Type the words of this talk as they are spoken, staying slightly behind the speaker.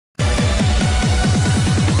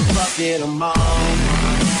did them all.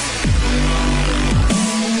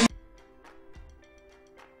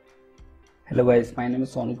 Hello guys, my name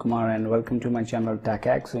is Sonu Kumar and welcome to my channel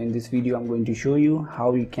TechHack. So in this video I'm going to show you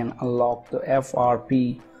how you can unlock the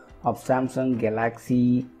FRP of Samsung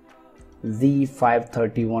Galaxy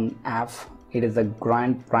G531F. It is a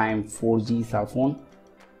Grand Prime 4G cell phone.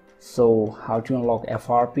 So how to unlock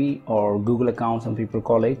FRP or Google account, some people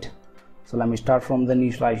call it. So let me start from the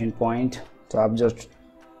initialization point. So I've just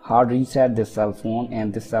hard reset this cell phone,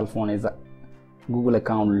 and this cell phone is a Google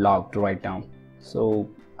account locked right now. So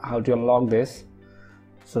how to unlock this?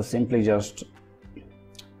 So simply just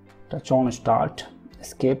touch on start,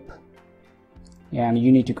 escape, and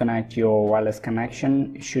you need to connect your wireless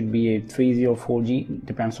connection. It should be a 3G or 4G,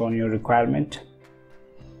 depends on your requirement.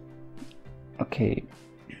 Okay,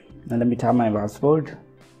 now let me type my password.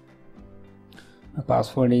 My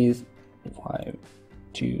password is 5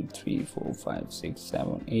 2 3 4 5 6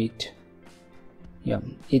 7 8. Yeah,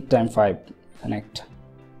 8 times 5. Connect,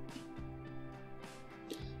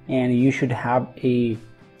 and you should have a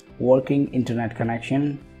working internet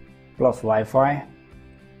connection plus Wi-Fi.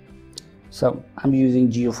 So I'm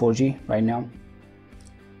using Jio 4G right now.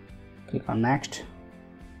 Click on next,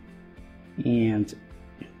 and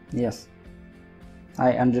yes,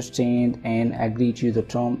 I understand and agree to the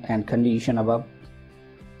term and condition above.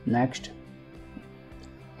 Next,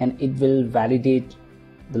 and it will validate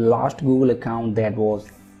the last Google account that was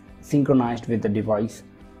synchronized with the device.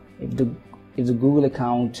 If the Google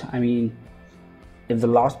account, if the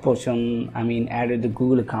last person added the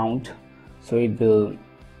Google account, so it will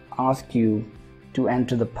ask you to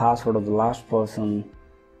enter the password of the last person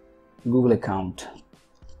Google account.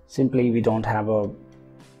 Simply we don't have a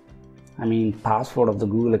password of the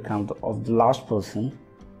Google account of the last person.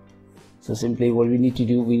 So simply what we need to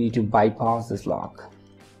do, we need to bypass this lock.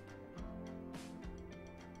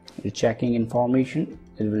 You're checking information,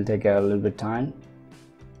 it will take a little bit time.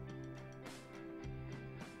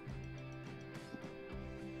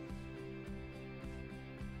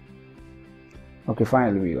 Okay,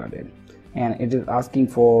 finally we got it, and it is asking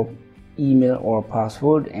for email or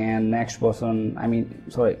password, and next button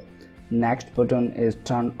is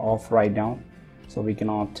turned off right now, so we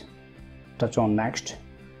cannot touch on next.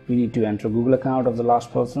 We need to enter Google account of the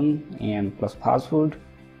last person and plus password,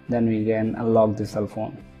 then we can unlock the cell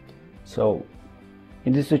phone. So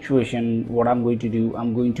in this situation, what I'm going to do,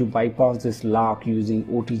 I'm going to bypass this lock using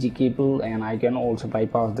OTG cable, and I can also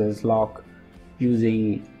bypass this lock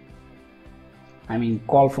using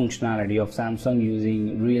call functionality of Samsung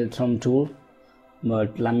using real-time tool.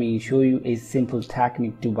 But let me show you a simple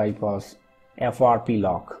technique to bypass FRP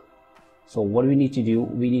lock. So what we need to do,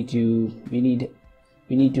 we need to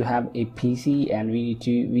have a PC, and we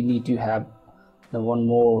need to have the one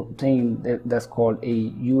more thing that's called a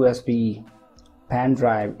USB pen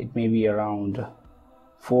drive. It may be around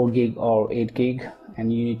 4 gig or 8 gig,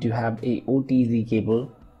 and you need to have a OTG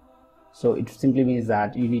cable. So it simply means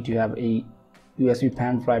that you need to have a USB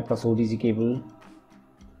pen drive plus OTG cable.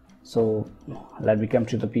 So let me come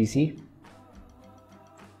to the PC.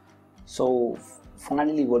 So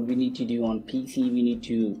finally what we need to do on PC, we need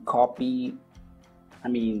to copy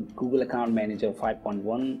Google Account Manager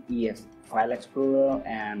 5.1, EX File Explorer,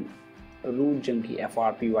 and Root Junkie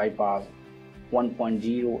FRP bypass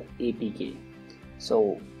 1.0 APK.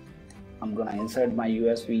 So I'm gonna insert my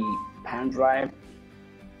USB pen drive.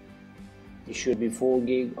 It should be 4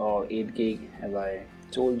 gig or 8 gig as I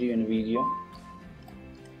told you in the video.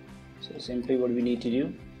 So simply what we need to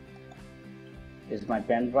do is my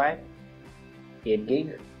pen drive 8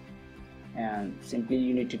 gig, and simply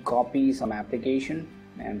you need to copy some application,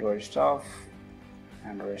 Android stuff,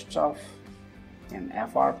 and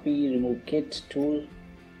FRP remove kit tool.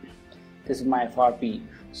 This is my FRP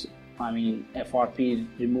FRP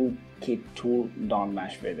remove kit tool, don't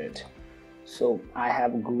mess with it. So I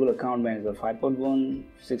have Google Account Manager 5.1,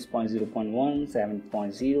 6.0.1, 7.0,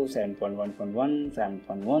 7.1.1,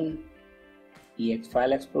 7.1, EX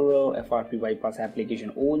File Explorer, FRP bypass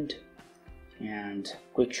application old, and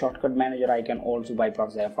Quick Shortcut Manager. I can also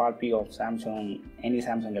bypass the FRP of Samsung, any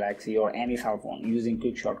Samsung Galaxy or any cell phone using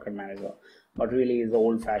Quick Shortcut Manager, but really it's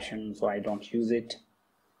old fashioned, so I don't use it.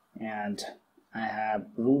 And I have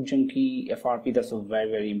Root Junkie FRP. That's a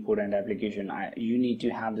very important application. You need to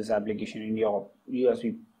have this application in your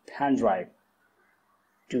USB pen drive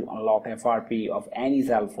to unlock FRP of any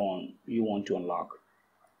cell phone you want to unlock.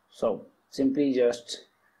 So simply just,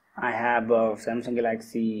 I have a Samsung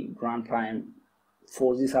Galaxy Grand Prime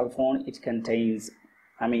 4G cell phone. It contains,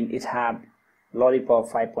 it have Lollipop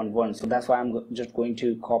 5.1, so that's why I'm just going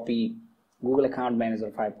to copy Google Account Manager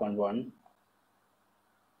 5.1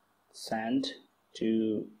 send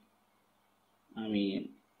to,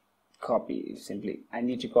 copy. Simply I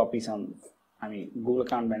need to copy some, Google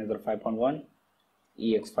Account Manager 5.1,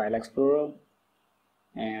 EX File Explorer,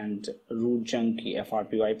 and root junkie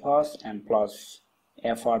FRP bypass, and plus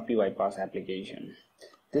FRP bypass application.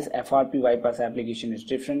 This FRP bypass application is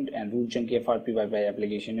different and root junkie FRP bypass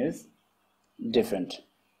application is different.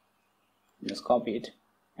 Just copy it,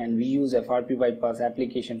 and we use FRP bypass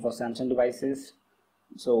application for Samsung devices.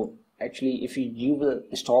 So actually if you will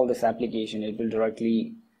install this application, it will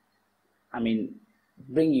directly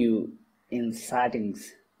bring you in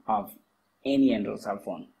settings of any Android cell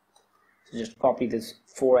phone. So just copy this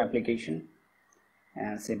 4 application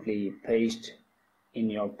and simply paste in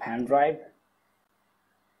your pen drive.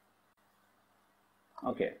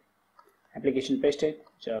 Okay, application pasted,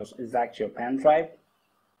 just extract your pen drive,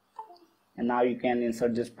 and now you can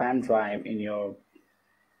insert this pen drive in your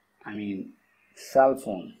cell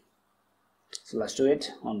phone. So let's do it.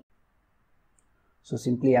 So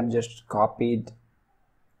simply I've just copied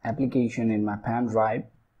application in my pen drive,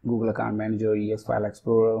 Google Account Manager, EX File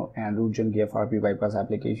Explorer, and root junkie FRP bypass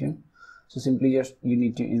application. So simply just you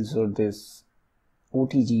need to insert this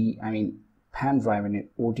OTG pen drive in an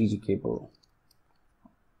OTG cable.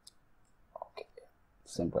 Okay,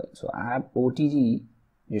 simple. So I have OTG,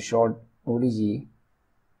 a short OTG.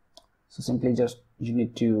 So simply just you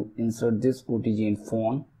need to insert this OTG in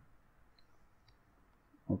phone.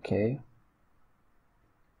 Okay,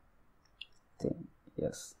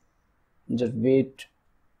 yes, just wait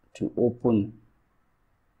to open.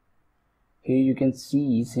 Here you can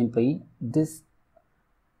see simply this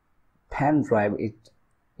pen drive, it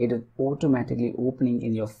is automatically opening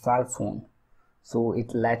in your cell phone, so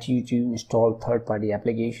it lets you to install third-party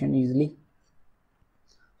application easily.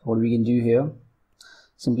 So what we can do here,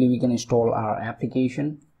 simply we can install our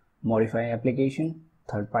application, modify application,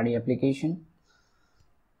 third-party application.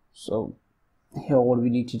 So here what we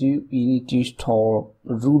need to do, we need to install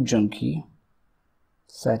root junkie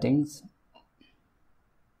settings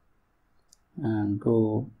and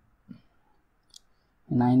go,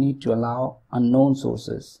 and I need to allow unknown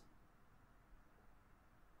sources.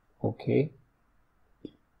 Okay,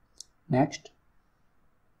 next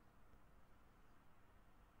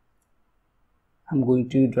I'm going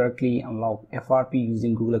to directly unlock FRP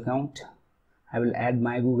using Google account. I will add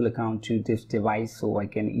my Google account to this device so I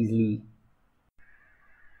can easily.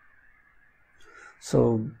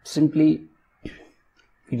 So simply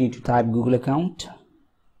you need to type Google account,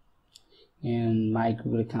 and my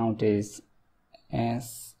Google account is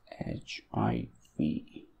SHIV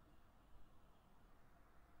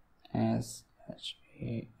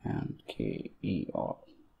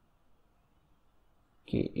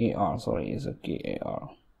KAR, sorry, is a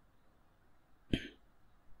KAR.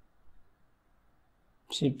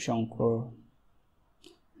 Chip Shankar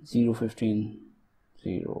 015.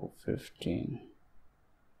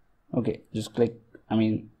 Okay, just click,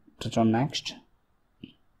 touch on next,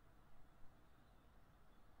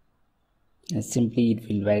 and simply it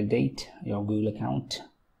will validate your Google account,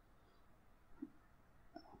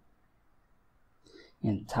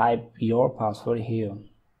 and type your password here.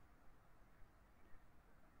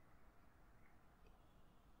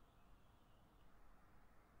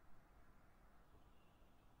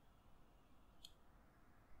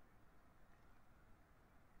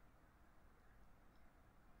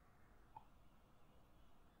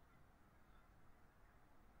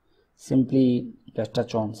 Simply just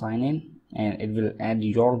touch on sign in, and it will add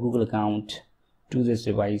your Google account to this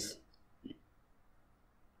device.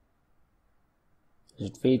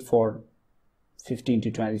 Just wait for 15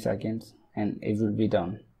 to 20 seconds and it will be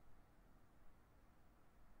done.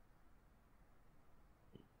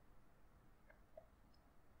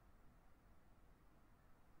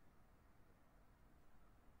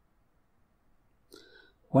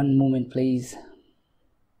 One moment please.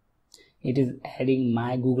 It is adding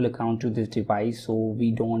my Google account to this device, so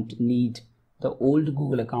we don't need the old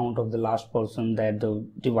Google account of the last person that the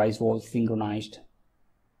device was synchronized.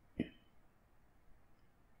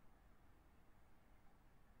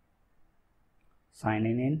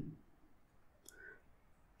 Signing in.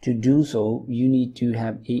 To do so, you need to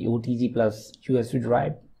have a OTG plus USB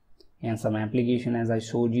drive and some application as I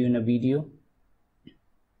showed you in a video,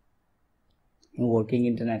 in working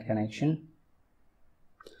internet connection.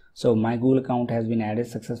 So my Google account has been added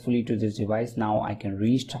successfully to this device. Now I can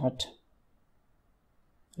restart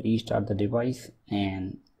the device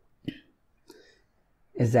and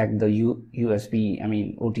extract the USB,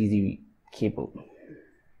 OTG cable.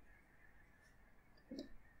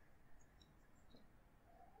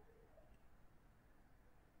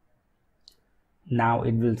 Now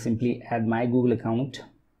it will simply add my Google account.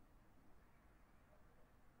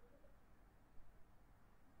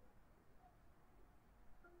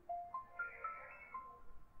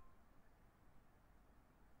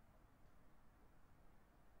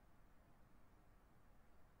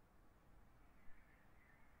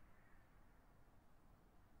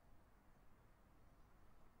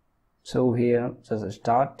 So here just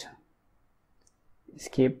start,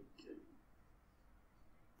 skip,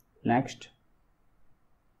 next,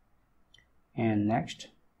 and next,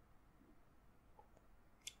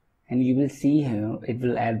 and you will see here it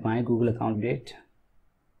will add my Google account date.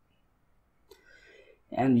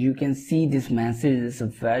 And you can see this message is a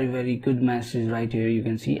very good message right here. You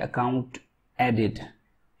can see account added.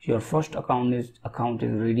 Your first account is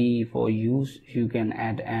ready for use. You can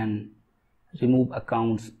add and remove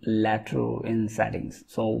accounts later in settings.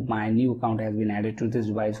 So my new account has been added to this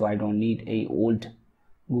device, so I don't need a old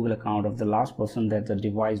Google account of the last person that the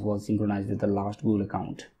device was synchronized with the last Google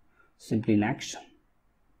account. Simply next,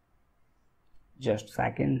 just a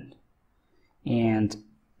second. And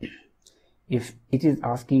if it is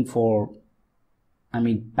asking for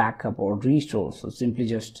backup or restore, so simply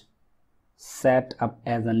just set up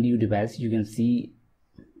as a new device. You can see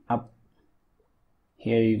up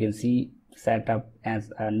here, you can see set up as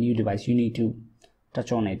a new device. You need to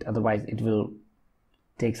touch on it, otherwise it will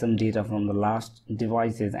take some data from the last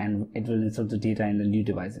devices and it will insert the data in the new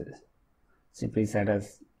devices. Simply set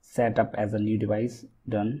up as a new device,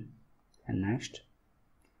 done, and next.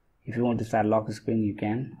 If you want to start lock screen, you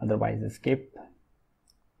can, otherwise skip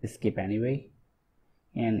anyway.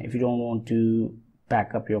 And if you don't want to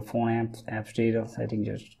back up your phone apps data setting,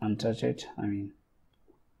 just untouch it.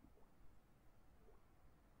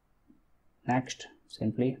 Next,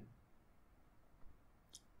 simply.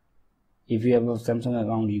 If you have a Samsung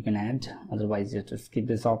account, you can add, otherwise just skip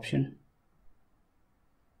this option.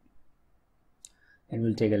 It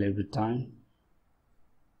will take a little bit of time.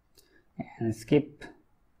 And skip,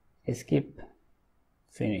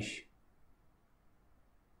 finish.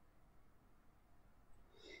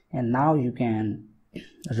 And now you can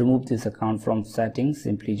remove this account from settings.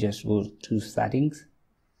 Simply just go to settings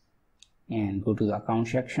and go to the account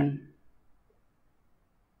section.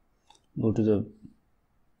 Go to the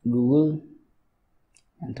Google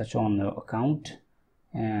and touch on the account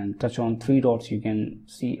and touch on three dots you can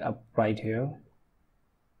see up right here,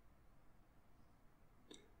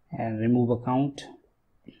 and remove account,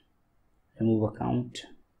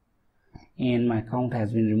 and my account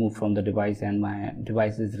has been removed from the device and my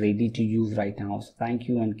device is ready to use right now. So thank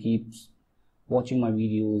you, and keep watching my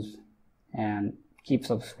videos and keep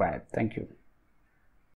subscribed. Thank you.